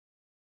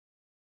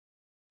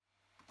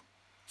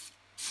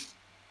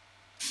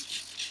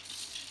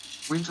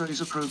Winter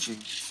is approaching.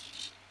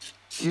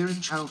 Here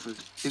in Chalford,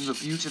 in the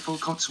beautiful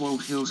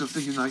Cotswold Hills of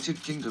the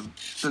United Kingdom,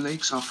 the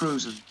lakes are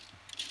frozen.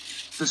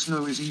 The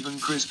snow is even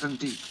crisp and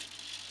deep.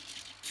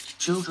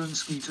 Children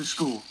ski to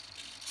school.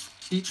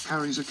 Each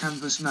carries a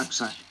canvas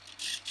knapsack.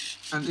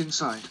 And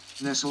inside,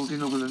 nestled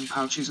in a woolen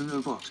pouch is an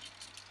Ohbot.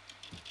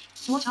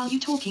 What are you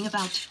talking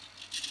about?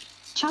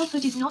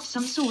 Chalford is not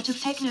some sort of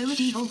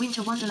techno-medieval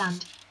winter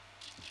wonderland.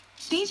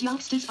 These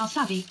youngsters are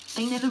savvy,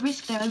 they never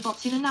risk their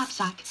Ohbots in a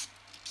knapsack.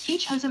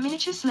 Each has a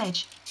miniature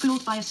sledge,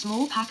 pulled by a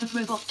small pack of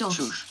robot dogs.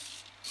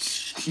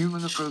 Shush.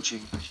 Human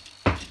approaching.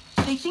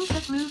 They think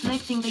that move leg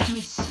thing they do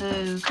is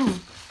so cool.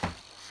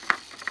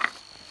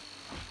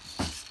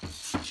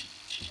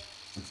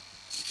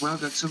 Wow,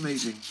 that's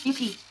amazing.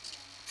 Yippee.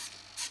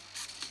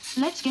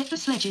 Let's get the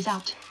sledges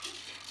out.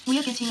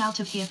 We're getting out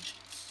of here.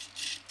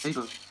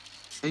 Ohbot.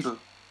 Ohbot.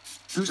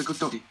 Who's a good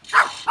doggy?